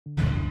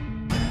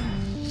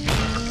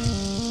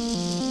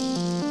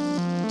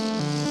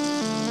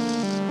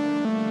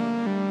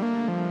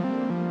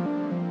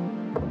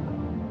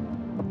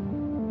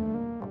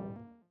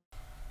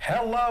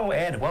Hello,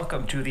 and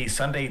welcome to the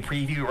Sunday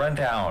Preview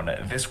Rundown.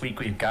 This week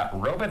we've got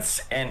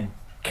robots and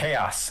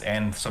chaos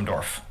and some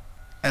dwarf.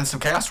 And some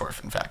chaos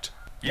dwarf, in fact.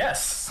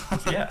 Yes,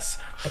 yes.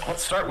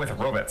 Let's start with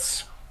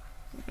robots.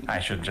 I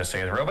shouldn't just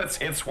say the robots.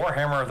 It's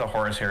Warhammer the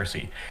Horus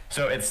Heresy.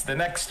 So it's the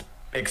next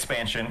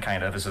expansion,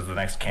 kind of. This is the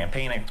next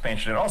campaign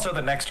expansion, and also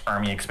the next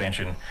army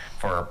expansion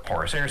for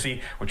Horus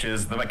Heresy, which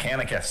is the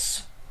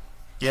Mechanicus.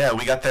 Yeah,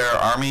 we got their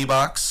army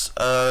box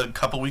a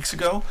couple weeks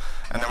ago,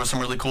 and there was some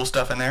really cool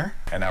stuff in there.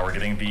 And now we're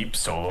getting the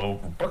solo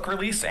book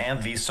release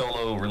and the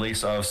solo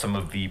release of some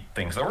of the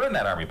things that were in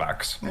that army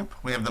box. Yep,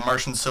 we have the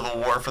Martian Civil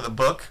War for the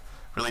book.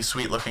 Really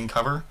sweet looking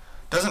cover.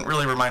 Doesn't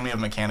really remind me of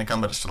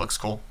Mechanicum, but it still looks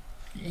cool.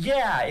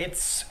 Yeah,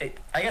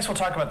 I guess we'll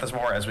talk about this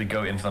more as we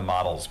go into the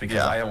models, because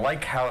I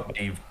like how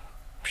they've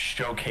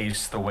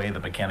showcased the way the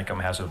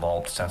Mechanicum has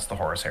evolved since the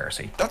Horus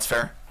Heresy. That's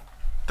fair.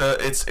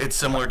 It's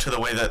similar to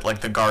the way that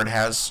like the Guard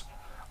has.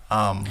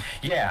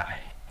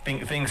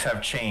 Things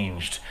have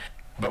changed,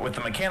 but with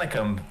the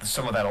Mechanicum,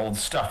 some of that old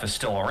stuff is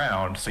still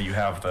around, so you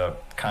have the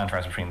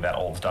contrast between that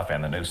old stuff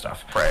and the new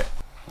stuff. Right.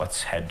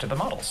 Let's head to the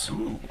models.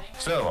 Ooh.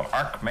 So,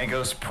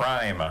 Archmagos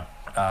Prime.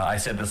 I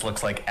said this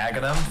looks like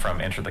Aghanim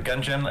from Enter the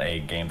Gungeon, a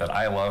game that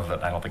I love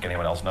that I don't think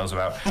anyone else knows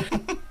about.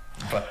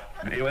 But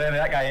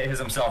that guy is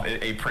himself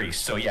a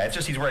priest, so yeah, it's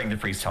just he's wearing the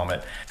priest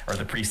helmet, or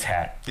the priest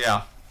hat.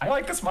 Yeah. I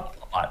like this model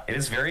a lot. It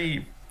is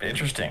very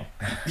interesting.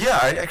 Yeah,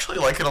 I actually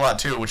like it a lot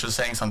too, which is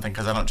saying something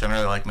because I don't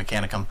generally like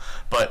Mechanicum.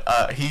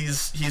 But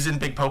he's in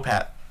Big Pope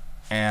hat,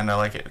 and I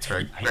like it. It's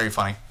very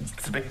funny.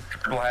 It's a big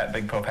turtle hat,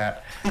 big Pope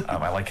hat.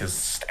 I like his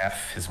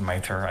staff, his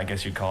mitre, I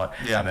guess you'd call it.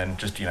 Yeah. And then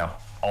just,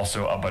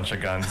 also a bunch of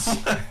guns.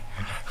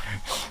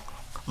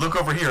 Look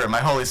over here at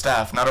my holy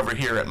staff, not over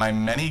here at my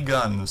many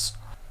guns.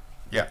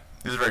 Yeah,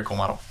 this is a very cool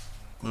model.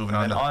 Moving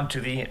on. And on to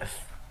the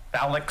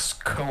Phalanx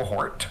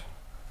Cohort,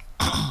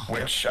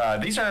 which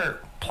these are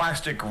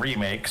plastic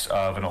remakes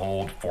of an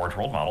old Forge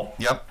World model.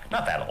 Yep.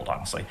 Not that old,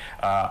 honestly.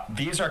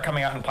 These are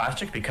coming out in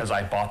plastic because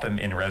I bought them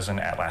in resin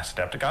at last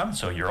Adepticon,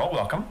 so you're all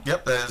welcome.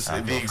 Yep, that is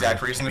the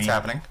exact reason it's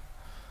happening.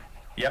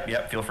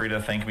 Yep, feel free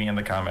to thank me in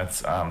the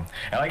comments. And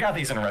I got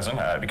these in resin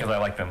because I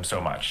like them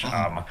so much.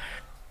 Mm-hmm.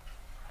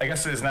 I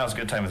guess it is now as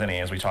good time as any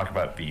as we talk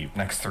about the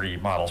next three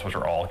models, which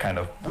are all kind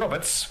of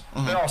robots.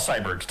 Mm-hmm. They're all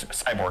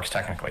cyborgs,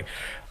 technically.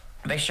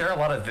 They share a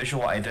lot of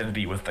visual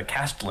identity with the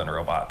Castellan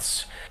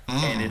robots.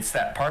 And it's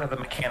that part of the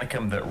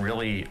Mechanicum that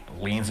really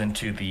leans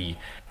into the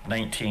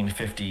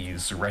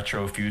 1950s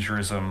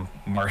retrofuturism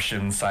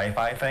Martian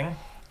sci-fi thing.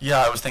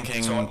 Yeah, I was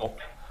thinking,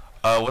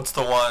 what's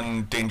the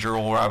one Danger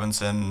Will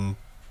Robinson...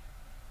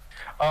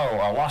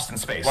 Lost in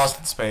Space. Lost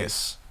in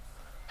Space.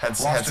 Had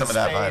some of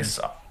that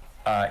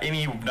vibe.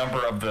 Any number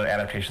of the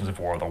adaptations of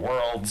War of the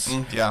Worlds.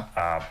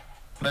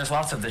 There's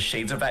lots of the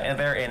shades of that in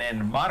there, and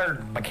in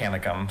modern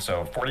Mechanicum,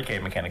 so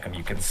 40k Mechanicum,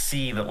 you can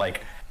see that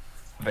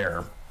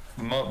their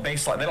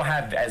baseline, they don't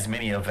have as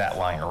many of that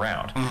lying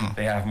around.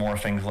 They have more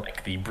things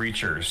like the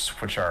Breachers,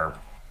 which are,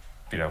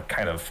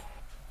 kind of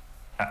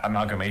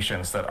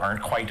amalgamations that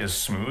aren't quite as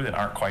smooth and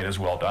aren't quite as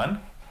well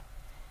done.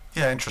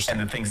 Yeah, interesting.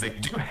 And the things they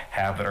do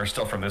have that are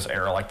still from this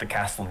era, like the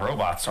Castellan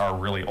robots, are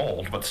really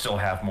old, but still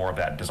have more of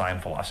that design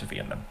philosophy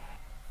in them.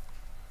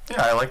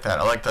 Yeah, I like that.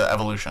 I like the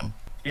evolution.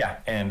 Yeah,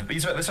 and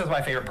this is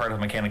my favorite part of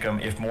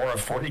Mechanicum. If more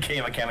of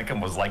 40k Mechanicum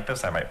was like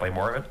this, I might play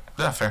more of it.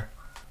 Yeah, fair.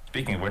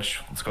 Speaking of which,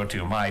 let's go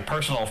to my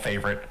personal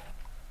favorite,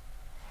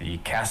 the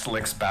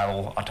Castellix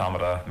Battle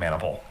Automata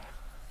Maniple.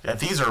 Yeah,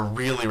 these are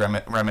really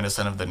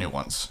reminiscent of the new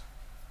ones.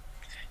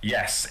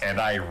 Yes,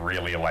 and I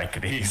really like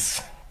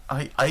these.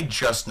 I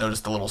just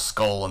noticed the little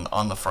skull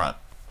on the front.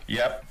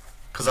 Yep.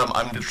 Because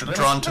I'm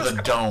drawn to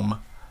the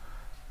dome.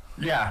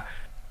 Yeah.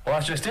 Well,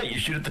 that's just it. You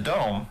shoot at the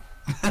dome,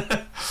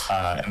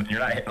 and you're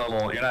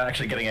not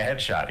actually getting a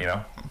headshot.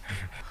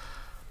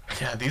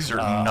 Yeah, these are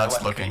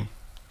nuts looking.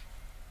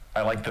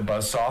 I like the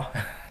buzzsaw.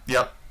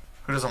 Yep.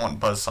 Who doesn't want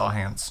buzzsaw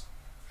hands?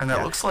 And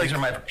that looks like these are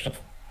my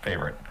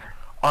favorite.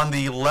 On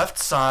the left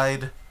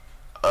side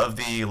of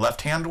the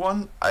left-hand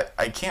one,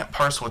 I can't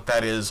parse what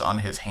that is on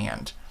his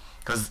hand,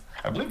 because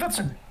I believe that's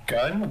a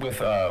gun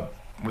with. Is that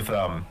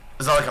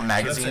like a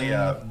magazine?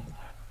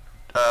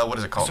 What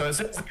is it called? So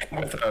it's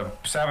with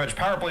Savage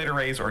Power Blade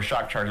arrays or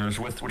shock chargers,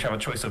 which have a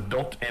choice of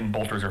built-in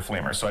bolters or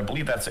flamers. So I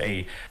believe that's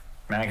a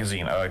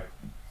magazine, a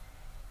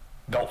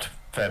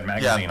belt-fed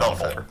magazine on a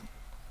bolter.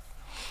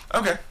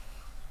 Okay.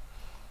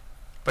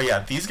 But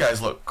yeah, these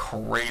guys look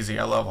crazy.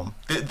 I love them.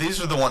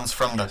 These are the ones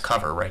from the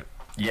cover, right?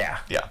 Yeah.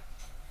 Yeah.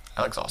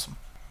 That looks awesome.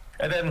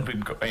 And then we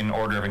go in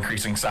order of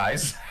increasing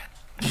size.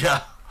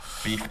 Yeah.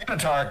 The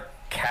Minotaur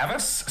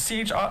Cavus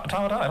Siege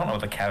Automata. I don't know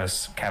what the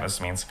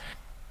Cavus means.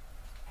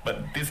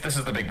 But this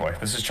is the big boy.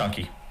 This is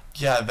chunky.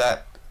 Yeah,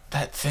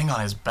 that thing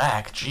on his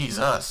back.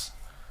 Jesus.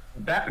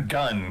 That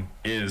gun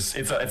it's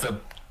a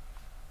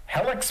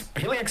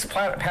helix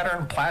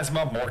pattern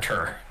plasma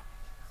mortar.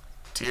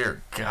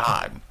 Dear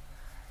God.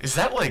 Is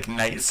that like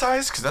knight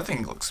size? Because that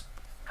thing looks...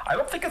 I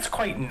don't think it's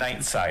quite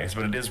knight size,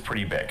 but it is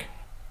pretty big.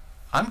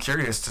 I'm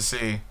curious to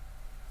see.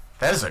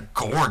 That is a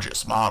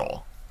gorgeous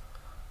model.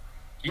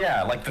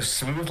 Yeah, like the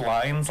smooth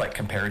lines, like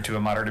compared to a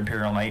modern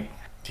Imperial Knight.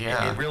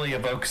 Yeah. It really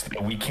evokes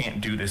that we can't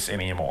do this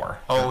anymore.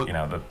 Oh, you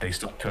know, that they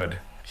still could.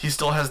 He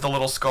still has the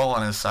little skull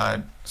on his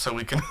side, so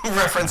we can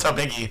reference how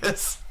big he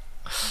is.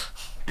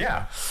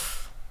 Yeah.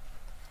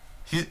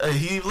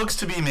 He looks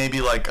to be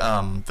maybe like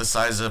the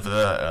size of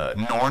the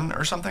Norn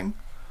or something.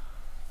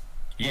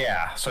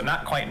 Yeah, so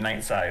not quite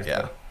knight size,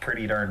 Yeah. but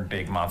pretty darn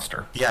big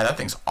monster. Yeah, that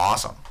thing's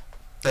awesome.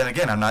 Then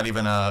again, I'm not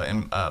even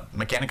a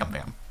Mechanicum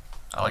fan.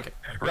 I like it.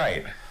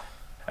 Right.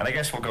 And I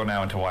guess we'll go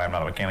now into why I'm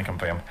not a Mechanicum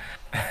fan.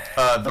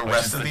 The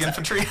rest of the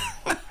infantry?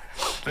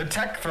 The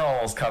Tech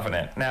Thralls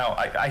Covenant. Now,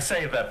 I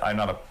say that I'm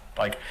not a...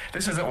 Like,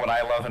 this isn't what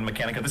I love in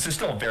Mechanicum. This is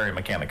still very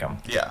Mechanicum.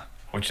 Yeah.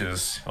 Which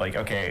is, like,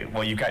 okay,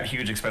 well, you've got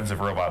huge, expensive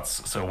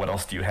robots, so what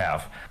else do you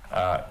have?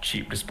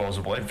 Cheap,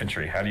 disposable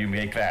infantry. How do you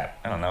make that?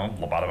 I don't know,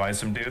 lobotomize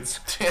some dudes?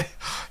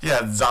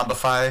 Yeah,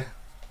 zombify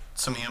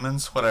some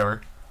humans,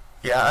 whatever.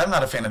 Yeah, I'm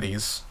not a fan of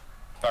these.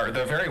 They're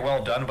very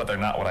well done, but they're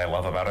not what I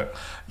love about it.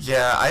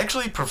 Yeah, I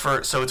actually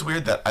prefer... So it's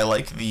weird that I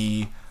like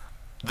the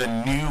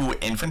new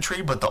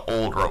infantry, but the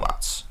old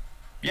robots.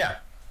 Yeah,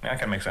 that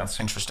kind of makes sense.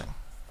 Interesting.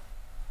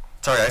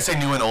 Sorry, I say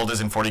new and old as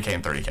in 40k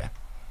and 30k.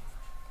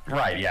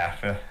 Right,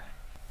 yeah.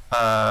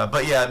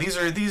 But yeah, these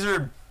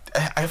are.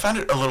 I found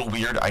it a little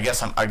weird. I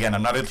guess I'm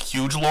not a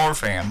huge lore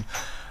fan.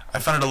 I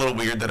found it a little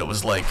weird that it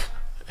was like,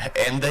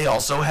 and they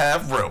also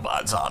have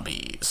robot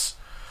zombies.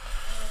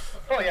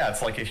 Well, yeah,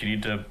 it's like if you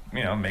need to,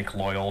 make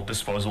loyal,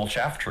 disposable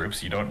chaff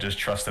troops, you don't just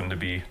trust them to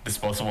be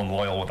disposable and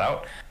loyal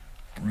without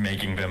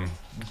making them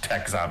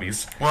tech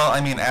zombies. Well,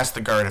 I mean, ask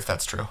the guard if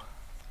that's true.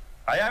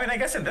 I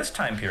guess in this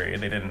time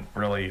period, they didn't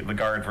really. The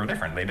guards were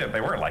different.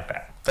 They weren't like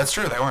that. That's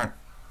true. They weren't.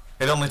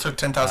 It only took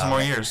 10,000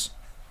 more years.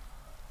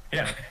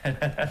 Yeah.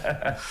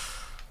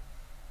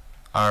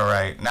 All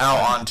right. Now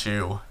on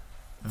to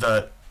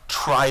the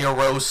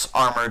Triaros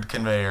armored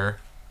conveyor.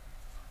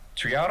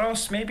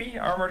 Triaros, maybe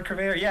armored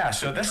conveyor. Yeah.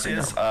 So this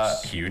is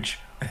huge.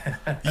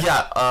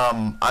 Yeah.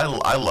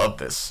 I love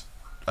this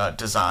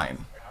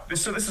design.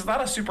 So this is not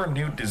a super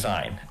new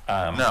design.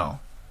 No.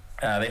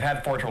 They've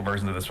had forgeable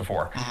versions of this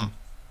before. Mm-hmm.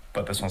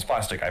 But this one's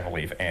plastic, I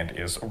believe, and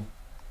is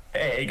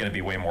A, going to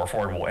be way more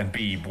affordable, and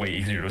B, way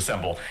easier to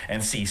assemble,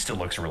 and C, still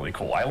looks really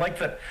cool. I like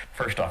that.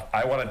 First off,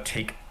 I want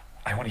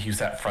to use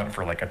that front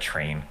for like a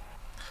train.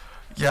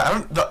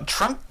 Yeah,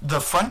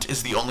 the front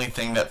is the only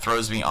thing that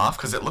throws me off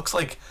because it looks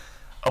like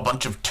a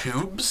bunch of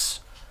tubes,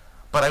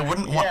 but I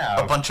wouldn't want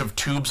a bunch of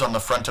tubes on the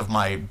front of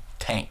my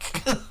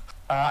tank.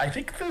 I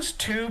think those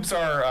tubes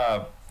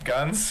are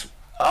guns.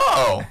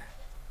 Oh.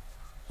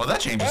 Well,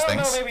 that changes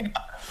things. No, maybe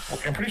not.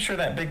 I'm pretty sure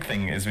that big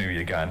thing is maybe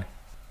a gun.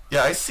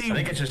 Yeah, I see. I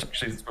think it's just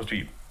actually supposed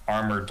to be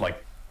armored,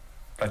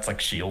 that's like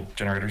shield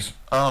generators.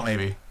 Oh,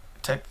 maybe.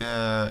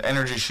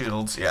 Energy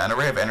shields. Yeah, an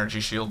array of energy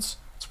shields.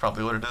 That's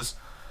probably what it is.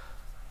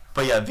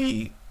 But yeah,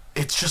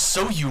 it's just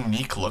so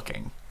unique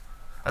looking.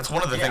 That's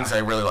one of the things I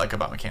really like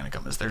about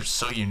Mechanicum is they're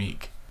so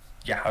unique.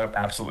 Yeah, I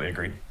absolutely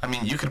agree. I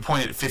mean, you could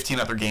point at 15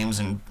 other games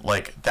and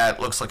like that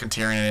looks like a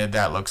Tyranid,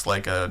 that looks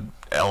like a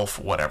elf,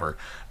 whatever.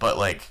 But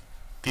like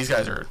these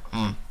guys are.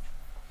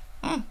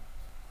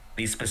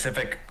 The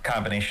specific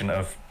combination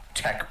of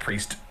tech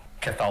priest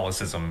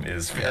Catholicism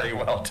is very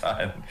well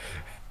done.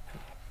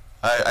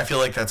 I feel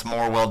like that's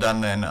more well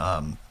done than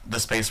the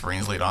Space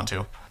Marines lead on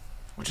to,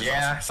 which is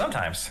awesome.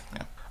 Sometimes.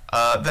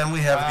 Yeah. Then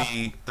we have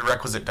the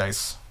requisite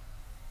dice.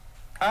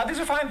 These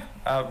are fine.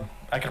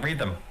 I can read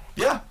them.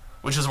 Yeah,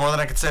 which is more than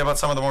I could say about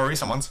some of the more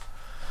recent ones.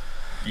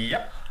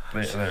 Yep.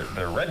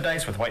 They're red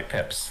dice with white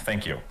pips.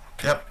 Thank you.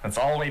 Yep. That's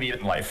all we need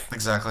in life.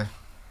 Exactly.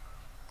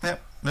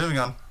 Yep. Moving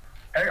on.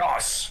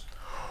 Chaos.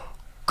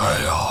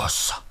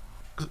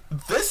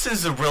 This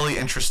is a really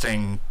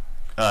interesting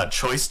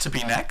choice to be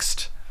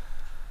next,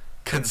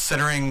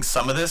 considering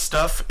some of this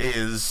stuff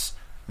is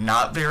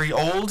not very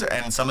old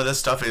and some of this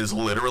stuff is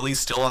literally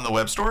still on the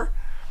web store.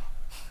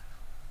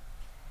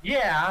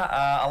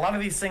 Yeah, a lot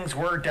of these things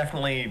were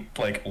definitely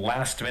like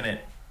last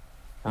minute.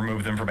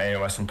 Remove them from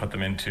AOS and put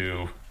them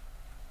into.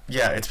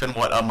 Yeah, it's been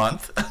what, a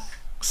month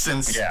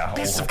since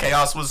Beasts of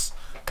Chaos was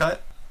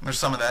cut. There's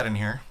some of that in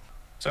here.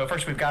 So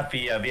first we've got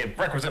the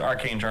requisite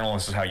arcane journal.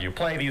 This is how you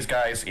play these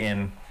guys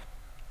in,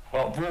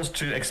 rules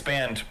to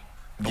expand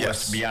the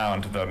list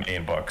beyond the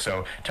main book.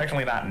 So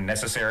technically not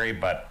necessary,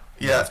 but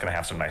it's going to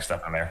have some nice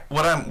stuff in there.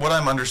 What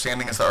I'm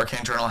understanding is the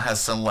arcane journal has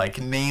some like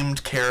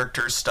named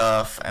character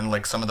stuff and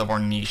like some of the more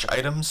niche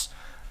items,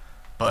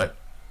 but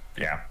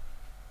yeah,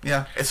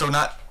 so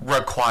not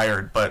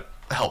required but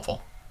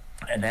helpful.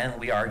 And then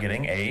we are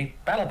getting a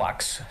battle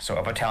box, so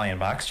a battalion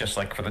box, just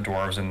like for the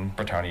Dwarves and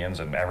Bretonnians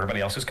and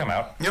everybody else who's come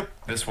out. Yep.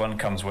 This one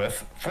comes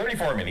with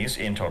 44 minis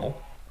in total,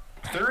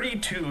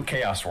 32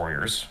 Chaos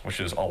Warriors,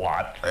 which is a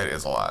lot. It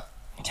is a lot.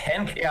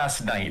 10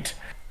 Chaos Knight,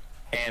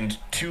 and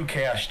 2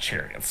 Chaos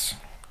Chariots.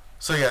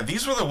 So yeah,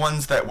 these were the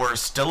ones that were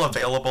still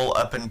available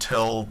up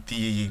until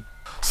the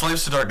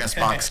Slaves to Darkness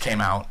box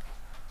came out,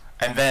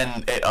 and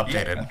then it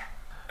updated.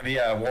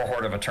 Yeah. The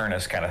Warhorde of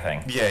Eternus kind of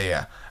thing.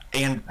 Yeah.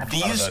 And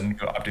these the new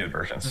updated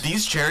versions.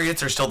 These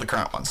chariots are still the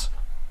current ones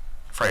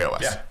for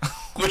AOS. Yeah.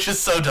 Which is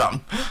so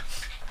dumb.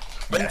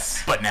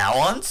 Yes. But now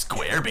on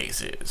square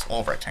bases.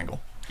 Or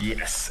rectangle.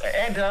 Yes.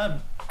 And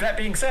that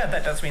being said,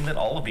 that does mean that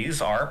all of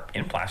these are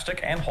in plastic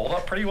and hold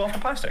up pretty well for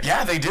plastic.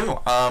 Yeah, they do.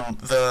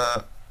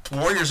 The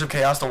Warriors of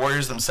Chaos, the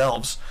Warriors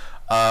themselves,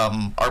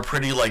 are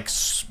pretty, like,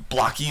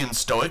 blocky and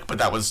stoic, but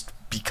that was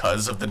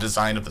because of the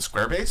design of the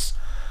square base.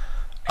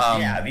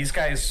 Yeah, these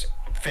guys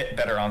fit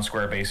better on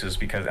square bases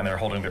and they're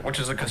holding which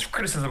is a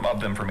criticism of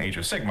them from Age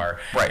of Sigmar.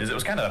 Right. Is it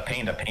was kind of a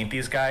pain to paint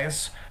these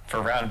guys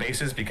for round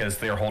bases because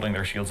they're holding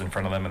their shields in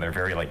front of them and they're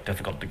very like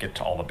difficult to get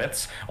to all the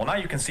bits. Well, now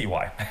you can see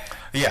why.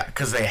 Yeah,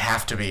 because they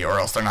have to be, or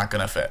else they're not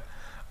going to fit.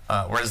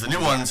 Whereas the new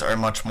ones are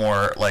much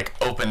more like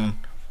open,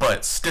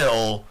 but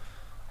still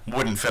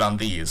wouldn't fit on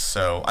these.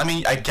 So I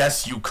mean, I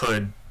guess you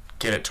could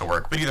get it to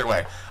work, but either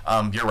way,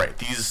 you're right.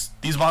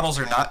 These models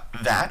are not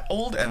that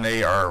old, and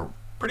they are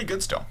pretty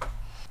good still.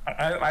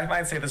 I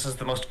might say this is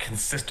the most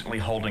consistently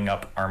holding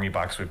up army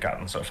box we've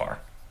gotten so far.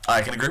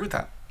 I can agree with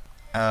that.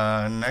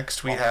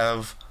 Next we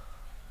have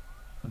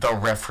the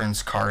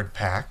reference card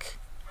pack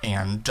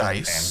and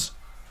dice.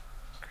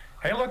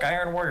 Hey, look,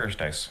 Iron Warriors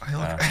dice.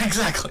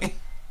 Exactly.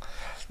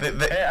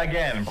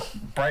 Again,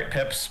 bright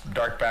pips,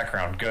 dark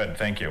background. Good,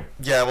 thank you.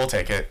 Yeah, we'll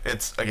take it.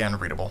 It's, again,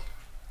 readable.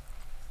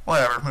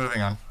 Whatever,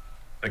 moving on.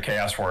 The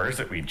Chaos Warriors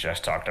that we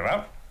just talked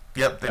about.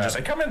 Yep,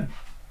 they come in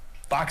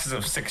boxes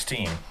of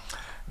 16.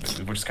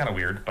 Which is kind of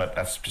weird, but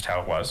that's just how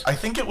it was. I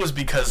think it was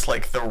because,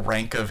 like, the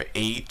rank of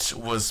 8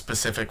 was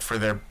specific for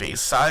their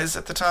base size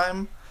at the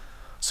time.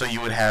 So you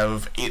would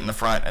have 8 in the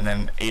front and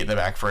then 8 in the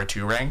back for a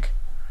 2 rank.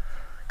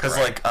 Because,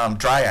 right. Like,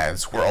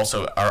 Dryads are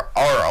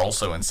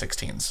also in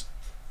 16s.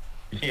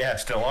 Yeah,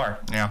 still are.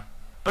 Yeah.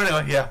 But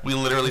anyway, yeah, we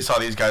literally saw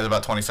these guys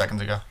about 20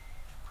 seconds ago.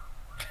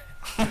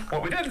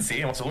 What we didn't see,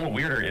 and what's a little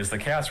weirder, is the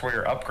Chaos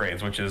Warrior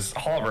upgrades, which is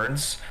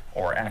halberds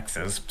or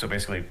axes. So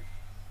basically,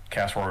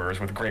 Chaos Warriors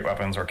with great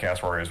weapons or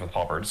Chaos Warriors with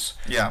halberds.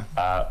 Yeah.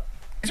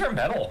 These are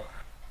metal.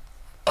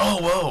 Oh,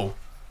 whoa.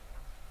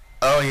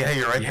 Oh, yeah,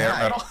 you're right. They're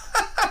metal.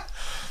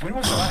 When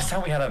was the last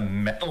time we had a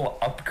metal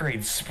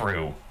upgrade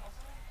sprue?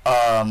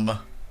 Oh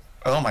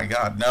my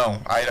god,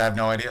 no. I have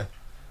no idea.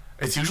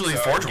 It's usually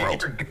Forge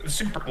World.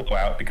 Super glue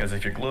out, because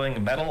if you're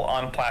gluing metal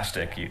on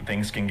plastic,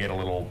 things can get a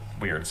little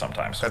weird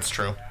sometimes. That's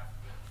true.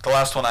 The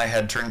last one I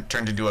had turned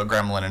into a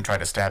gremlin and tried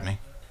to stab me.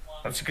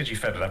 That's because you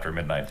fed it after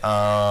midnight.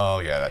 Oh,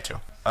 yeah, that too.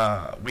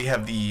 We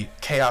have the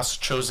Chaos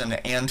Chosen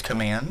and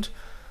Command.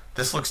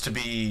 This looks to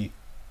be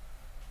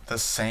the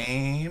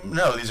same.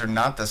 No, these are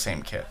not the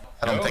same kit.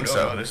 I don't think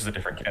so. No, this is a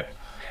different kit.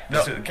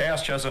 This is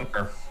Chaos Chosen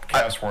or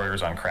Chaos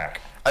Warriors on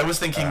crack. I was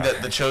thinking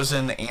that the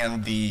Chosen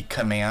and the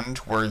Command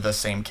were the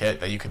same kit,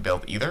 that you could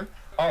build either.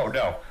 Oh,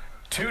 no.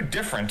 2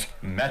 different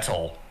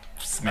metal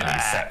mini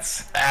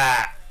sets.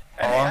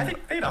 I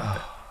think they don't.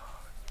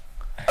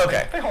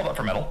 Okay. They hold up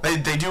for metal. They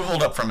do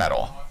hold up for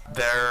metal.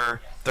 They're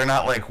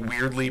not, like,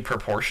 weirdly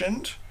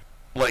proportioned.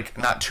 Like,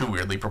 not too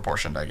weirdly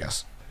proportioned, I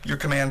guess. Your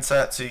command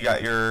set, so you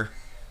got your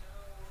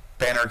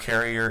banner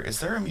carrier.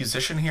 Is there a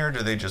musician here, or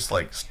do they just,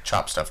 like,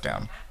 chop stuff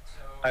down?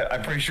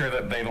 I'm pretty sure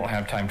that they don't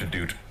have time to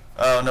doot.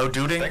 Oh, no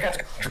dooting?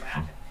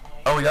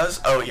 Oh, he does?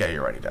 Oh, yeah,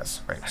 you're right, he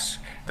does. Right.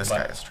 This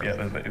guy is true.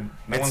 Yeah,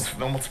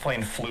 no one's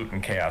playing flute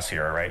and chaos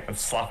here, right?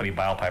 It's Sloppity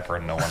Bilepiper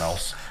and no one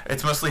else.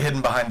 It's mostly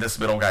hidden behind this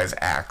middle guy's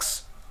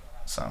axe.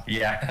 So.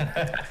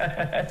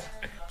 Yeah.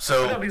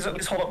 So no, these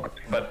hold up,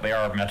 but they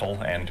are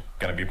metal and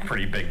going to be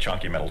pretty big,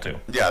 chunky metal, too.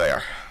 Yeah, they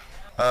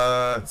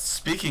are.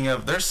 Speaking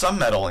of, there's some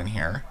metal in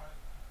here.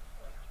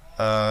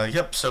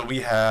 Yep, so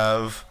we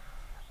have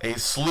a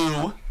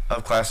slew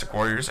of Classic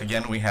Warriors.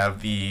 Again, we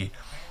have the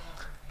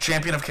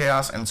Champion of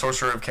Chaos and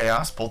Sorcerer of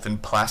Chaos, both in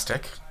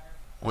plastic,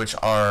 which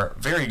are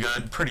very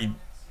good, pretty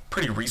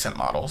recent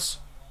models.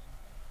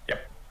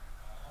 Yep.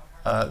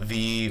 What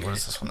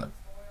is this one?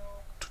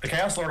 The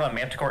Chaos Lord on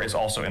Manticore is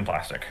also in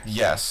plastic.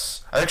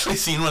 Yes. I've actually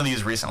seen one of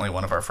these recently.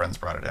 One of our friends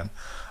brought it in.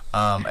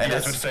 And yeah, I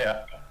was going to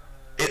say...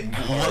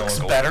 it looks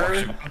better.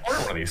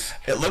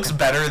 It looks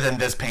better than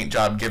this paint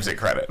job gives it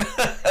credit.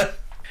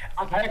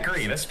 I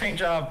agree. This paint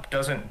job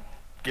doesn't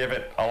give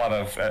it a lot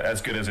of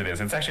as good as it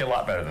is. It's actually a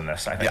lot better than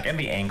this, I think. Yeah. And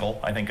the angle,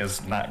 I think,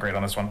 is not great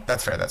on this one.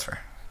 That's fair. That's fair.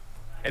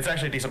 It's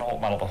actually a decent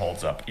model that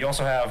holds up. You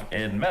also have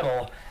in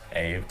metal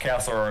a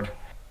Chaos Lord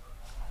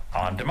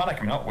on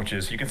Mechanicum, which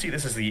is, you can see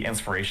this is the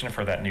inspiration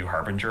for that new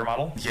Harbinger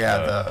model.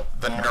 Yeah,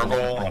 the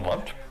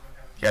Nurgle.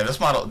 Yeah, this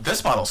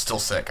model's still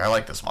sick. I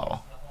like this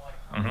model.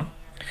 Mm-hmm.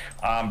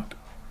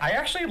 I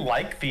actually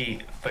like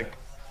the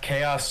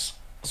Chaos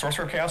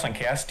Sorcerer of Chaos on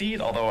Chaos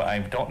Steed, although I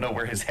don't know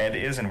where his head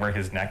is and where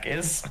his neck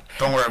is.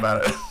 Don't worry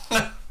about it.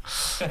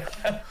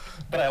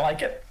 But I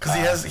like it.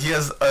 Because he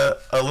has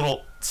a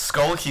little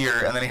skull here,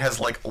 and then he has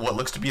like what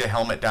looks to be a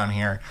helmet down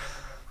here.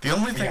 The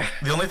only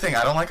thing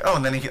I don't like. Oh,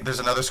 and then there's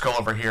another skull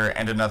over here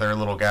and another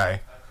little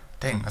guy.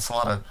 Dang, that's a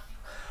lot of.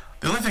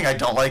 The only thing I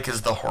don't like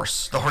is the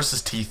horse. The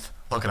horse's teeth.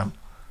 Look at him.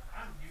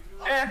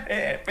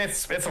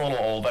 It's a little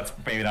old. That's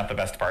maybe not the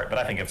best part, but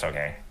I think it's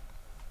okay.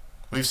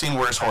 We've seen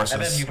worse horses.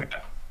 And then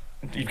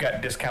you've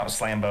got Discount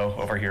Slambo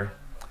over here.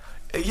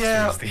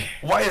 Yeah.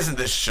 Why isn't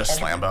this just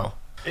Slambo?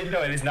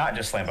 No, it is not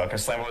just Slambo,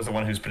 because Slambo is the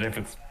one who's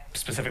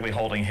specifically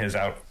holding his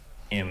out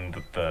in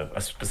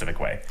a specific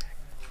way.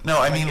 No,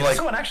 I mean, like,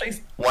 someone actually...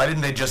 why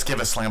didn't they just give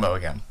a Slambo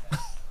again?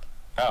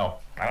 Oh,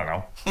 I don't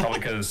know. Probably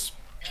because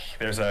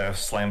there's a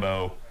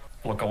Slambo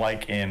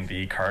look-alike in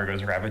the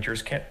Cargo's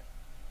Ravagers kit.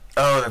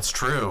 Oh, that's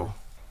true.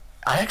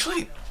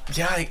 Honestly,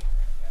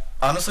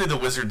 the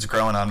wizard's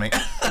growing on me.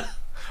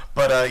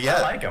 But, yeah.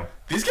 I like him.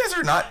 These guys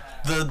are not...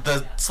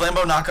 The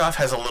Slambo knockoff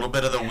has a little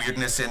bit of the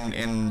weirdness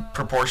in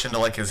proportion to,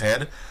 like, his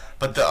head.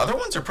 But the other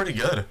ones are pretty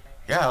good.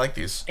 Yeah, I like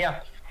these.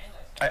 Yeah.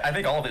 I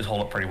think all of these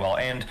hold up pretty well.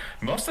 And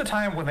most of the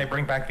time when they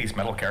bring back these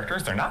metal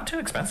characters, they're not too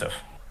expensive.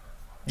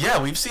 Yeah,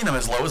 we've seen them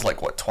as low as,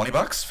 like, what,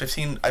 $20?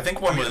 15? I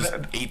think one was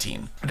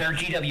 18. Their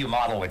GW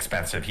model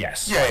expensive,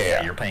 yes.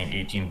 Yeah. You're paying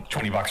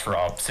 $20 for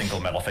a single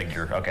metal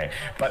figure, okay.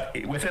 But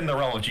within the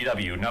realm of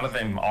GW, none of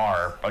them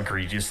are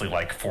egregiously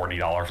like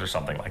 $40 or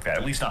something like that,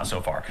 at least not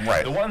so far.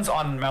 Right. The ones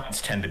on mounts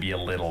tend to be a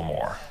little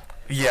more.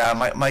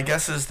 Yeah, my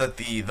guess is that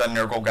the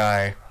Nurgle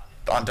guy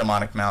on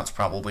demonic mount's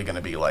probably going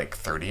to be like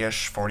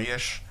 30-ish,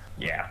 40-ish.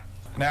 Yeah.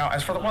 Now,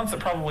 as for the ones that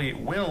probably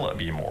will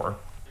be more,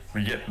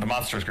 we get the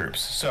monsters groups.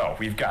 So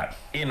we've got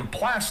in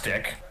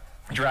plastic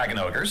dragon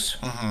ogres,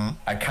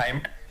 a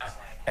chimera,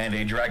 and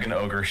a dragon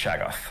ogre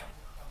shaggoth.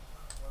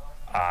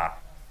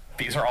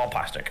 These are all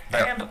plastic.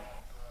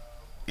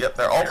 Yep,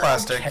 they're all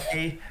plastic.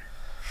 Okay.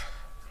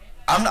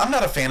 I'm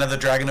not a fan of the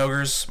dragon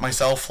ogres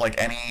myself, like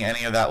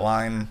any of that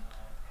line.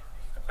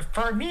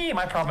 For me,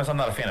 my problem is I'm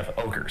not a fan of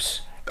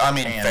ogres. I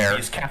mean, and fair.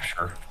 These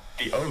capture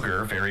the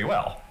ogre very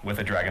well with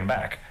a dragon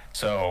back.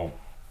 So,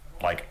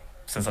 like,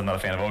 since I'm not a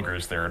fan of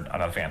ogres, I'm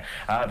not a fan.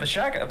 The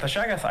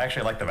Shaggoth I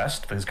actually like the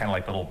best. It's kind of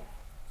like little,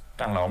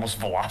 I don't know, almost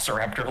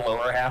Velociraptor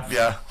lower half.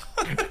 Yeah.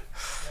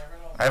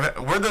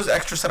 Where'd those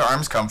extra set of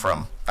arms come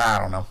from? I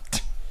don't know.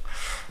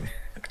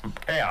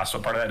 Chaos.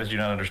 What part of that did you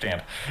not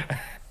understand?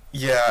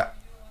 Yeah.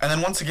 And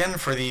then once again,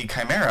 for the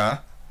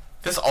Chimera,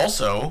 this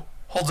also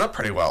holds up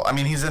pretty well. I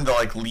mean, he's into,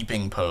 like,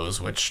 leaping pose,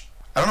 which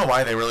I don't know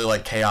why they really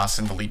like Chaos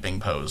into leaping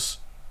pose.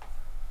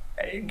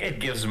 It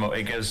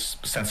gives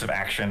sense of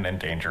action and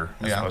danger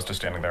as opposed to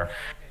standing there.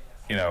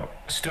 You know,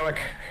 stoic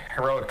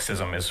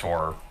heroicism is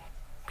for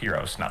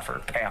heroes, not for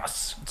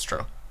chaos. It's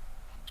true.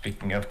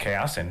 Speaking of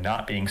chaos and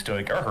not being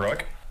stoic or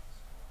heroic,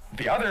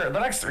 the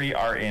next three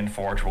are in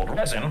Forge World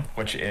Resin,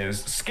 which is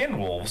Skin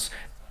Wolves,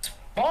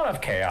 Spawn of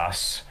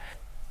Chaos.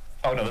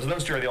 Oh no,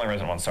 those two are the only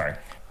resin ones. Sorry,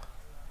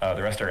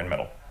 the rest are in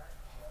metal.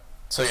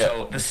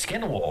 So the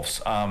Skin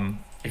Wolves.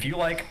 If you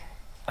like,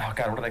 oh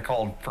god, what are they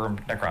called for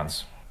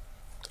Necrons?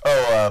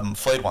 Oh,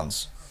 flayed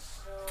ones.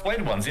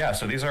 Flayed ones, yeah.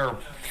 So these are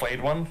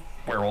flayed one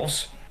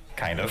werewolves,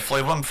 kind of.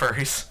 Flayed one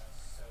furries.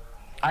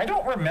 I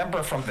don't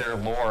remember from their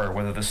lore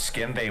whether the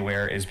skin they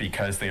wear is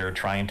because they are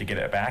trying to get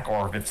it back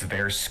or if it's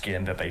their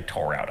skin that they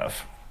tore out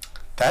of.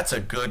 That's a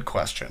good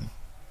question.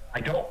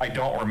 I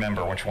don't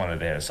remember which one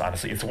it is,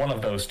 honestly. It's one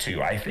of those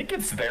two. I think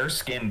it's their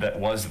skin that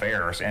was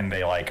theirs, and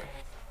they, like,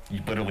 you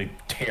literally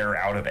tear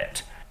out of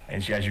it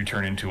as you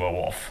turn into a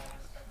wolf.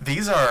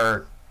 These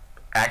are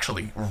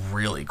actually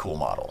really cool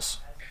models.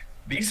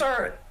 These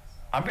are,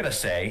 I'm going to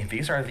say,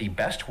 these are the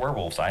best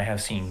werewolves I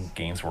have seen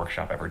Games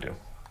Workshop ever do.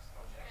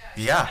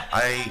 Yeah,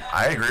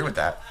 I agree with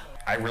that.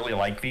 I really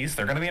like these.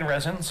 They're going to be in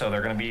resin, so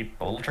they're going to be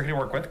a little tricky to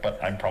work with,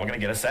 but I'm probably going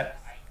to get a set.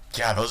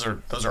 Yeah, those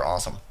are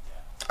awesome.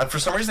 For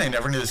some reason, I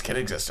never knew this kit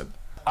existed.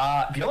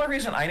 The only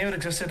reason I knew it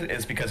existed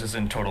is because it's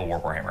in Total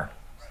War Warhammer.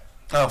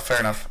 Oh,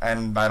 fair enough.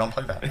 And I don't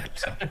play that.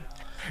 So.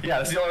 Yeah,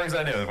 that's the only reason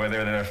I knew it, where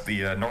they're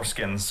the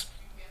Norskins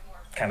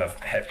kind of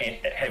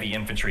heavy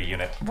infantry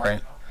unit.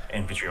 Right.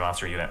 Infantry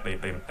monster unit.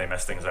 They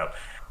mess things up.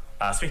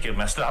 Speaking of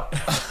messed up.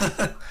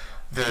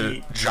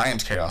 the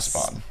giant chaos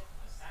spawn.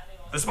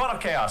 The spawn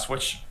of chaos,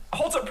 which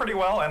holds up pretty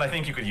well, and I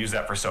think you could use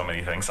that for so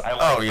many things. I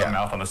like the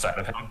mouth on the side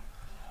of him.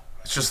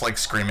 It's just like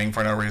screaming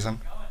for no reason.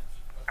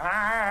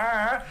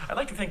 I'd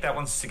like to think that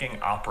one's singing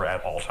opera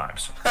at all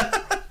times.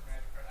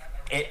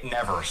 It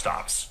never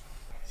stops.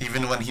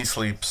 Even when he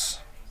sleeps.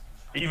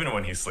 Even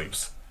when he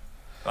sleeps.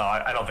 Well,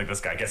 I don't think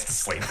this guy gets to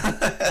sleep.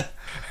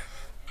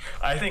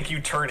 I think you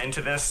turn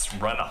into this,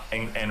 run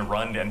and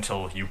run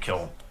until you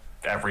kill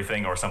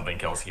everything or something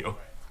kills you.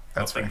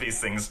 I think these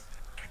things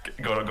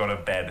go to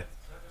bed.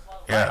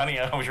 Yeah. Honey,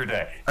 how was your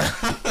day?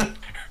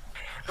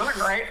 Really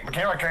great.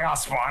 Mechanical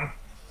Chaos spawn.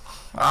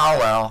 Oh,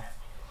 well.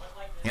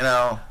 You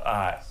know.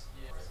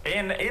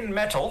 In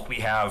metal, we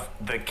have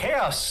the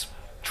Chaos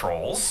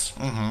Trolls,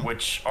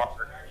 which are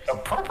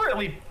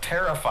appropriately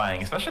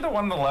terrifying, especially the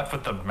one on the left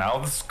with the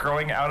mouths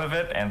growing out of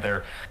it, and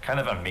they're kind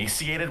of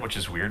emaciated, which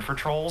is weird for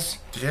trolls.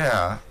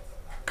 Yeah,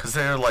 because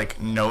they're,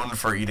 like, known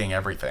for eating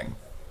everything.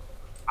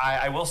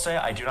 I will say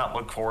I do not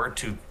look forward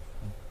to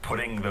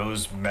putting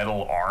those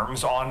metal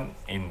arms on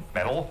in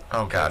metal.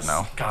 Oh, God,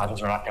 no. God,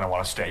 those are not going to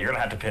want to stay. You're going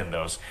to have to pin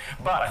those.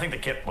 But I think the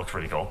kit looks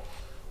pretty cool.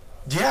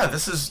 Yeah,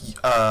 this is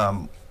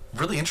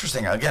really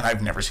interesting. Again,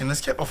 I've never seen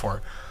this kit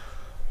before.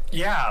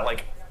 Yeah,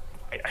 like,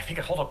 I think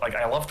it holds up. Like,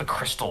 I love the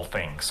crystal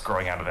things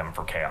growing out of them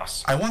for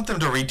chaos. I want them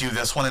to redo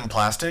this one in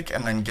plastic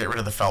and then get rid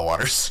of the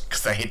Fellwaters,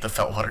 because I hate the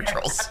Fellwater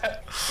trolls.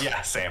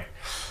 Yeah, same.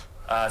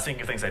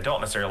 thinking of things I don't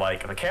necessarily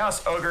like, the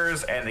Chaos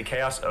Ogres and the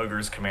Chaos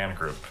Ogres Command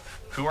Group,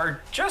 who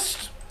are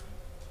just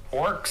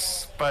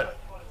orcs, but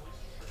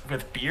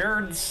with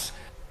beards.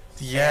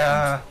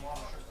 Yeah.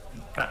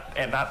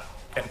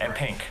 And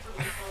pink.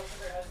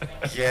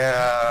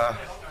 Yeah.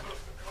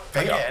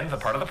 Again, the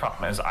part of the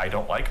problem is I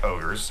don't like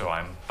ogres, so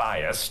I'm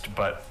biased,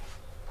 but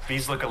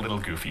these look a little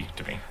goofy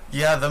to me.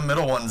 Yeah, the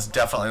middle ones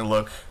definitely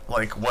look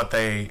like what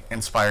they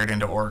inspired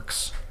into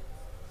orcs.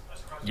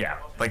 Yeah.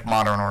 Like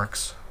modern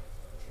orcs.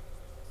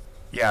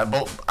 Yeah,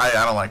 both. I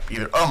don't like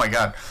either. Oh my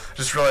god.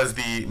 Just realized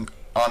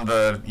on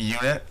the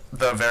unit,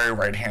 the very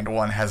right hand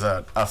one has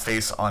a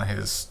face on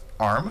his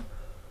arm.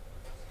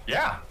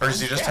 Yeah. Or does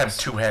he just have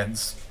two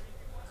heads?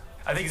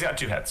 I think he's got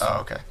two heads. Oh,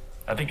 okay.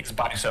 I think his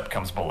bicep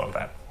comes below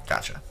that.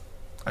 Gotcha.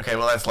 Okay,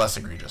 well that's less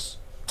egregious.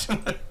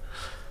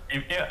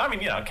 Yeah, I mean,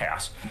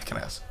 chaos.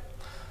 Chaos.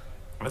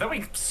 But then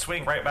we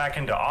swing right back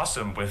into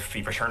awesome with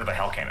the Return of the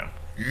Hell Cannon.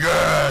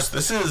 Yes!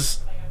 This is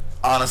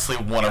honestly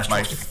one of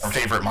my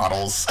favorite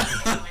models.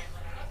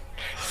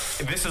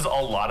 This is a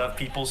lot of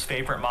people's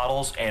favorite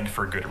models, and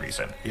for good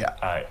reason.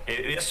 Yeah.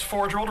 It is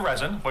forge-rolled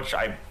resin, which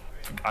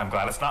I'm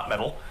glad it's not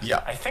metal.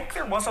 Yeah. I think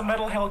there was a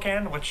metal Hell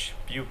Cannon, which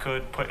you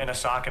could put in a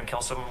sock and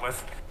kill someone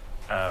with.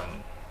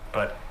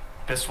 But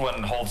this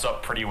one holds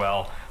up pretty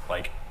well.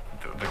 Like,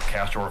 the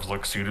Chaos Dwarves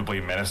look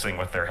suitably menacing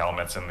with their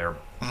helmets and their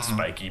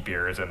spiky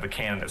beards, and the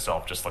cannon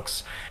itself just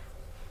looks...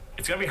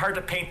 It's going to be hard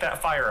to paint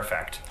that fire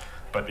effect,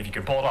 but if you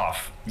can pull it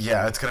off...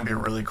 Yeah, it's going to be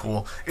really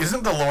cool.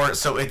 Isn't the lore...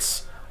 So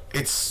it's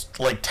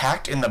like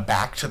tacked in the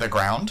back to the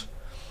ground?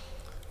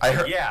 I've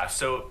heard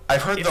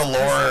the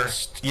lore...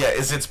 Possessed. Yeah,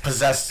 it's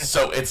possessed,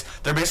 so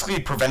they're basically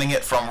preventing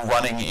it from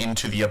running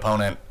into the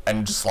opponent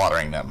and just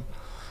slaughtering them.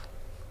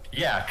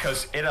 Yeah,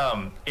 because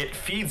it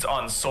feeds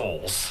on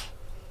souls.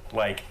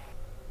 Like...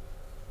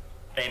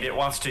 And it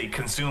wants to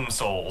consume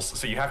souls,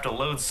 so you have to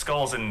load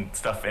skulls and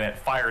stuff, and it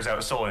fires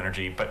out soul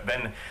energy. But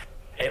then,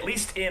 at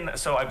least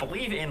I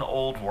believe in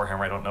old Warhammer,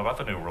 I don't know about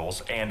the new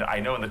rules, and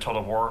I know in the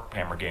Total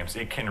Warhammer games,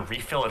 it can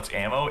refill its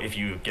ammo if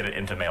you get it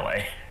into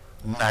melee.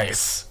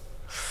 Nice.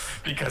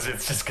 Because it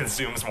just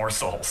consumes more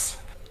souls.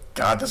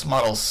 God, this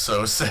model's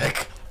so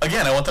sick.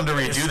 Again, I want them to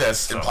redo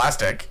this in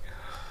plastic.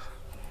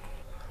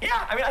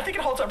 Yeah, I mean, I think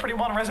it holds up pretty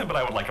well in resin, but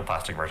I would like a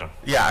plastic version.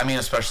 Yeah, I mean,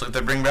 especially if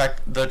they bring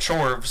back the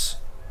Dwarves.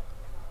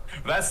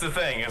 That's the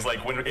thing, is like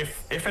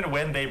if and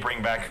when they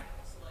bring back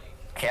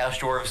Chaos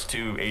Dwarves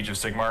to Age of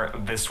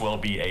Sigmar, this will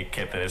be a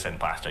kit that is in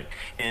plastic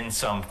in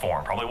some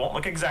form. Probably won't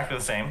look exactly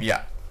the same.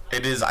 Yeah,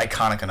 it is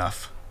iconic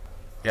enough.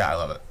 Yeah, I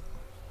love it.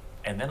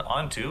 And then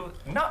on to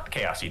not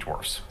Chaos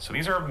Dwarves. So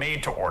these are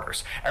made to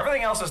orders.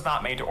 Everything else is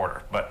not made to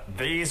order, but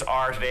these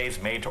are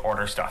today's made to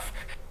order stuff.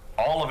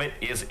 All of it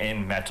is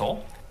in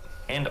metal,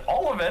 and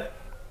all of it,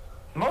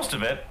 most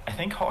of it, I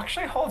think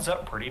actually holds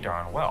up pretty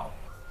darn well.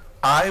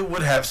 I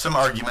would have some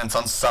arguments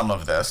on some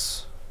of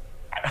this.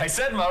 I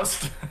said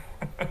most.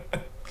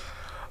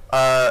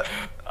 5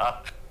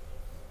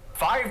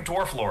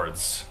 Dwarf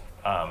Lords.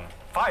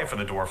 5 for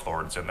the Dwarf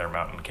Lords and their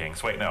Mountain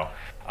Kings. Wait, no.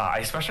 I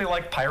especially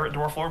like Pirate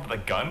Dwarf Lord with a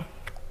gun.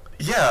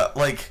 Yeah,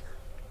 like,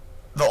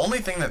 the only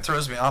thing that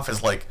throws me off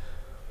is, like,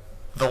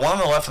 the one on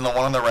the left and the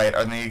one on the right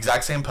are in the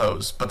exact same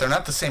pose, but they're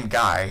not the same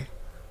guy,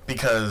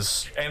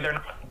 because... And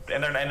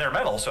they're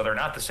metal, so they're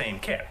not the same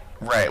kit.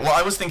 Right. Well,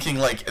 I was thinking,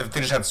 like, if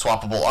they just had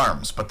swappable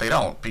arms, but they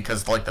don't,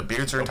 because, like, the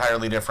beards are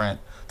entirely different,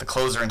 the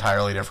clothes are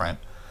entirely different.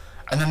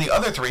 And then the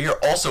other 3 are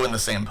also in the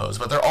same pose,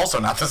 but they're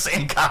also not the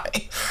same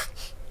guy.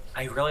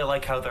 I really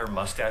like how their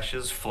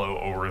mustaches flow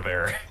over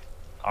their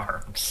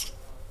arms.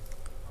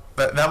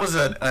 That was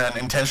an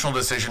intentional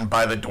decision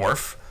by the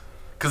dwarf,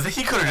 because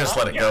he could have just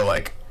let it go,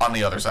 like, on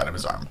the other side of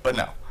his arm, but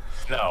no.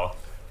 No,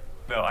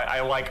 I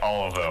like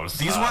all of those.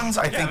 These ones,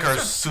 I think, are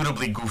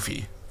suitably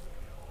goofy.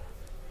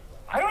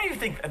 I don't even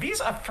think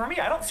these. For me,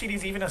 I don't see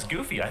these even as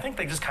goofy. I think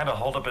they just kind of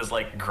hold up as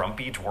like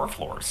grumpy dwarf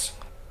lords.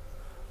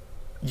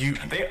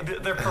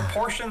 Their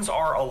proportions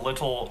are a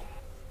little,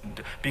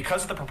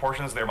 because of the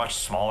proportions, they're much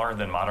smaller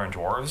than modern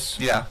dwarves.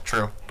 Yeah,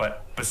 true.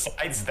 But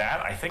besides that,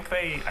 I think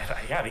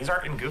these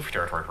aren't in goof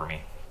territory for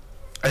me.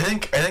 I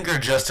think they're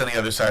just on the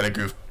other side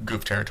of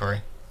goof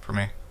territory for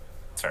me.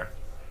 That's fair.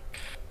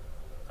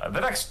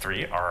 The next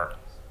 3 are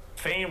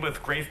Thane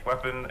with Great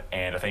Weapon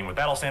and a Thane with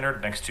Battle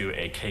Standard next to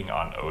a King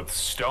on Oath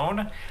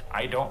Stone.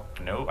 I don't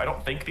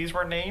think these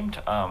were named.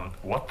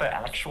 What the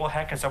actual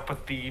heck is up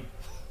with the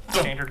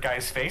standard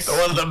guy's face? The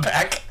one in the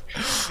back?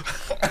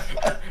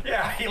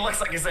 Yeah, he looks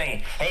like he's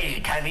saying,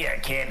 "Hey, come here,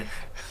 kid.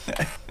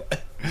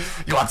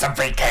 You want some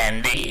free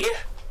candy?"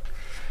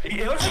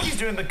 It looks like he's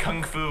doing the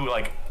kung fu,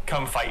 like,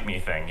 come fight me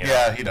thing. You know?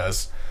 Yeah, he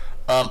does.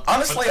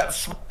 Honestly,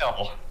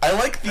 I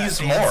like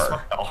these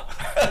more.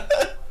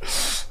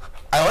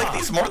 I like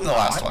these more than the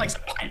last ones.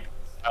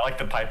 I like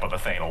the pipe of the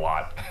Thane a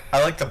lot.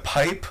 I like the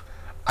pipe.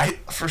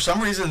 For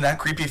some reason, that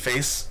creepy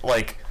face,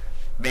 like,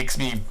 makes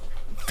me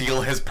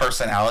feel his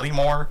personality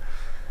more.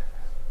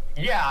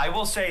 Yeah, I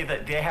will say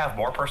that they have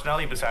more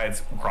personality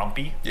besides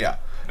grumpy. Yeah.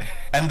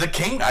 And the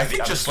king, I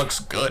think, just looks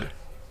good.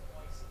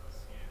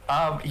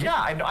 Yeah,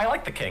 I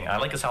like the king. I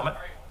like his helmet.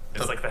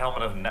 It's like the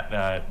helmet of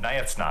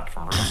Nyatsnot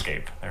from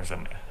RuneScape. There's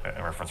a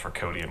reference for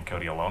Cody and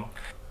Cody alone.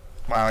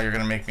 Wow, you're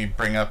gonna make me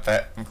bring up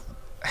that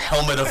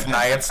helmet of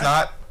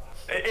Nyatsnot?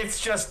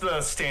 It's just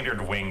the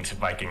standard winged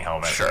Viking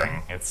helmet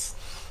thing. It's...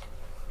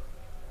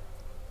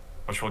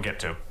 which we'll get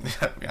to.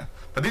 Yeah,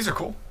 but these are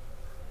cool.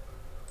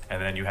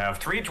 And then you have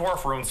 3 dwarf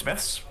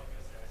runesmiths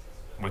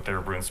with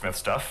their runesmith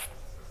stuff.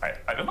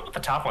 I don't know what the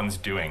top one's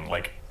doing.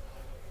 Like...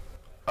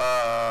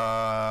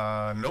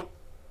 nope.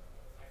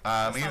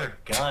 Me either.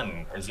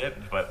 Gun, is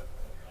it? But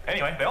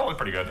anyway, they all look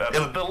pretty good.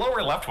 The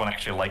lower left one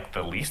actually liked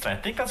the least, and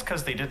I think that's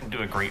because they didn't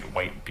do a great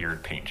white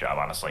beard paint job,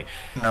 honestly.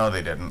 No,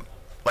 they didn't.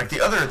 Like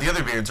the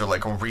other beards are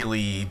like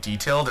really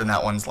detailed, and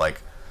that one's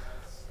like,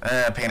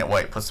 paint it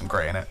white, put some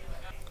gray in it.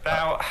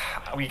 Now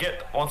we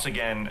get once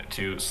again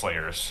to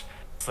Slayers.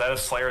 So that is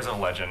Slayers of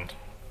Legend.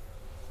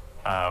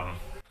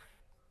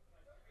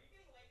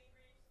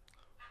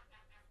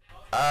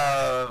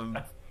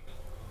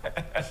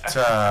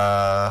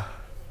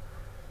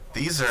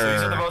 These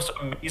are the most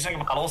amazing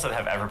models that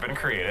have ever been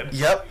created.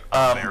 Yep.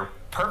 They're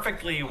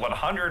perfectly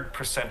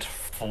 100%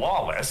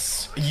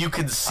 flawless. You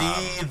can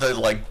see the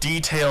like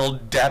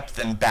detailed depth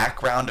and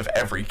background of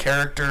every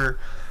character.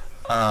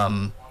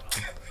 The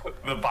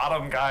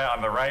bottom guy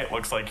on the right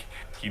looks like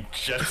he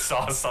just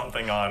saw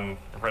something on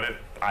Reddit,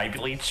 eye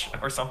bleach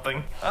or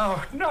something.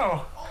 Oh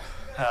no.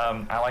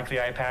 I like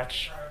the eye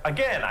patch.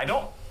 Again, I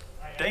don't...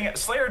 Dang it,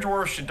 Slayer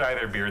Dwarves should dye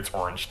their beards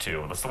orange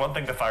too. That's the one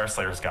thing the Fire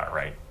Slayers got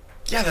right.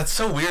 Yeah, that's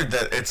so weird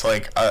that it's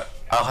like,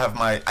 I'll have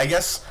my... I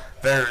guess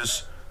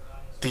there's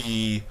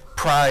the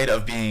pride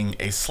of being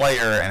a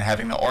Slayer and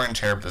having the orange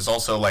hair, but there's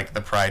also, like,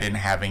 the pride in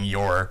having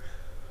your...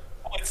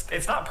 Well,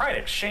 it's not pride,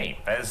 it's shame.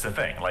 That is the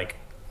thing. Like,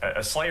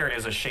 a Slayer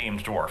is a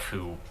shamed dwarf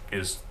who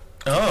is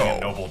taking a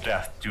noble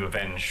death to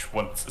avenge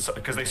what...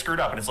 Because they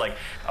screwed up, and it's like,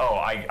 oh,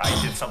 I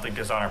did something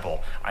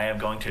dishonorable. I am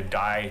going to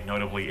die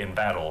notably in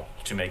battle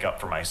to make up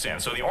for my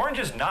sin. So the orange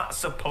is not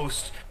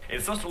supposed...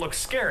 It's supposed to look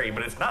scary,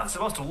 but it's not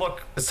supposed to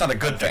look... It's not a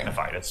good thing.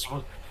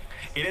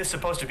 It is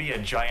supposed to be a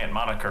giant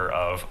moniker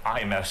of,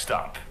 I messed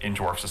up in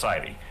dwarf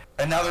society.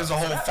 And now there's a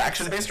whole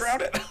faction based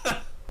around it?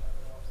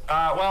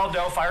 Well,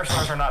 no, Fire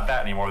Slayers are not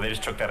that anymore. They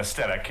just took that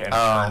aesthetic and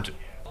turned...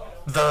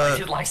 I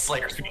did like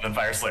Slayers more than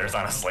Fire Slayers,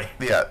 honestly.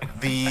 Yeah,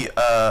 the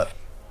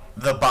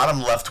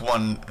bottom left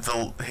one,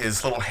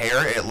 his little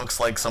hair, it looks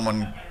like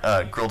someone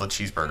grilled a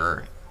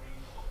cheeseburger.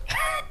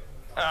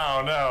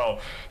 Oh, no.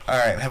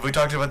 Alright, have we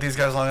talked about these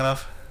guys long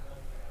enough?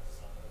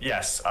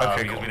 Yes,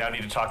 okay, because we now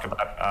need to talk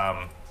about...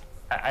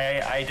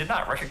 I did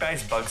not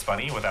recognize Bugs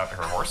Bunny without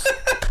her horse.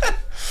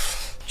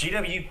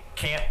 GW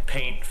can't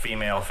paint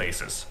female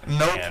faces.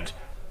 Nope. And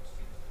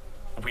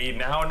we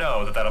now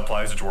know that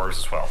applies to dwarves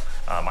as well.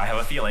 I have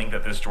a feeling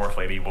that this dwarf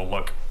lady will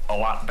look a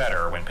lot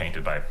better when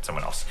painted by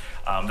someone else.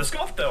 The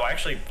sculpt, though,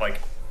 actually, like,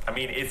 I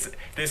mean,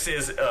 this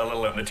is a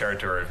little in the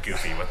territory of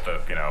Goofy with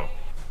the, you know...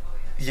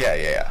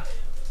 Yeah.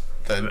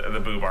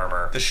 The boob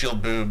armor. The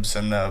shield boobs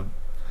and the...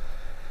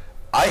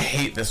 I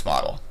hate this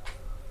model.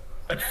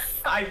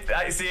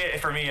 I see it,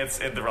 for me, it's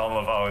in the realm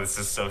of, oh, this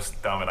is so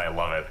dumb and I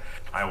love it.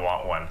 I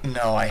want one.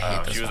 No, I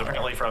hate this She was model.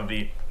 apparently from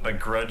the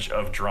Grudge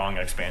of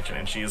Drong expansion,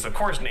 and she is, of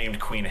course,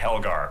 named Queen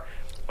Helgar,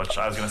 which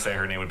I was going to say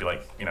her name would be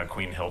like, you know,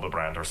 Queen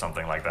Hildebrand or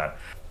something like that.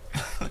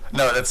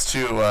 No, that's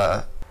too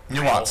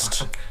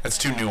nuanced. That's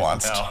too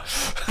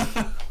nuanced.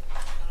 No.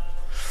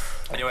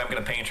 Anyway, I'm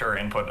going to paint her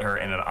and put her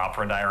in an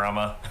opera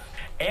diorama.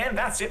 And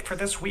that's it for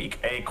this week.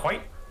 A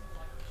quite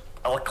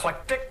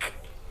eclectic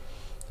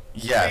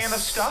fan of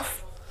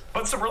stuff,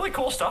 but some really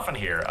cool stuff in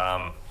here.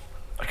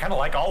 I kind of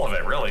like all of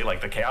it, really.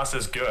 Like, the chaos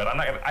is good. I'm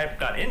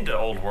not into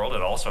Old World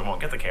at all, so I won't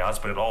get the chaos,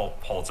 but it all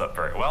holds up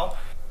very well.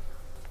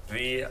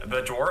 The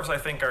dwarves, I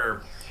think,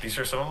 these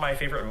are some of my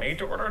favorite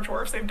made-to-order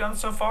dwarves they've done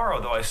so far,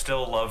 although I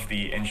still love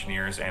the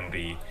engineers and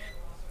the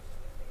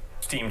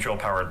steam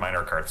drill-powered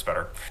miner carts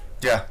better.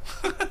 Yeah.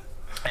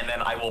 And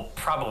then I will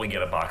probably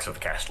get a box of the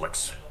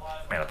Castellix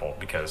Maniple,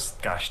 because,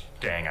 gosh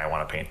dang, I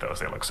want to paint those.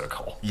 They look so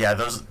cool. Yeah,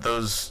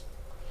 those...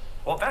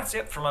 Well, that's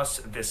it from us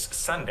this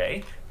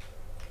Sunday.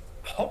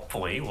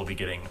 Hopefully, we'll be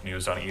getting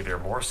news on either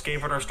more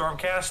Skaven or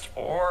Stormcast,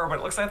 or what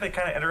it looks like they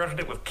kind of interrupted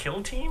it with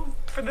Kill Team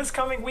for this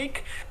coming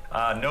week.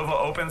 Nova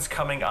Opens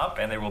coming up,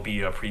 and there will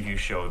be a preview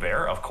show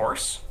there, of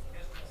course,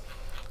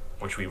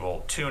 which we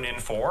will tune in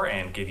for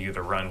and give you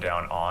the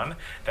rundown on.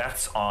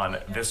 That's on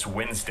this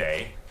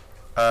Wednesday.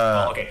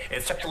 Well, okay,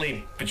 it's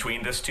technically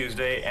between this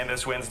Tuesday and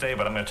this Wednesday,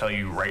 but I'm going to tell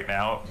you right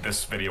now,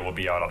 this video will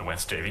be out on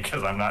Wednesday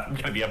because I'm not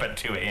going to be up at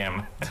 2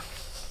 a.m.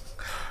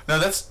 No,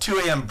 that's 2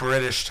 a.m.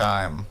 British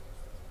time.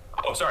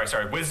 Oh, sorry.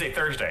 Wednesday,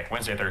 Thursday.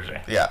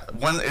 Yeah,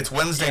 it's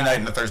Wednesday night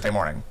and a Thursday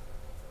morning.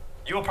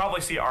 You will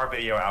probably see our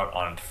video out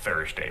on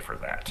Thursday for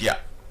that. Yeah.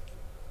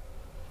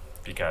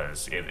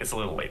 Because it's a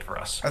little late for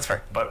us. That's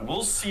fair. But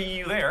we'll see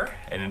you there,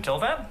 and until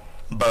then...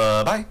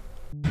 Bye-bye.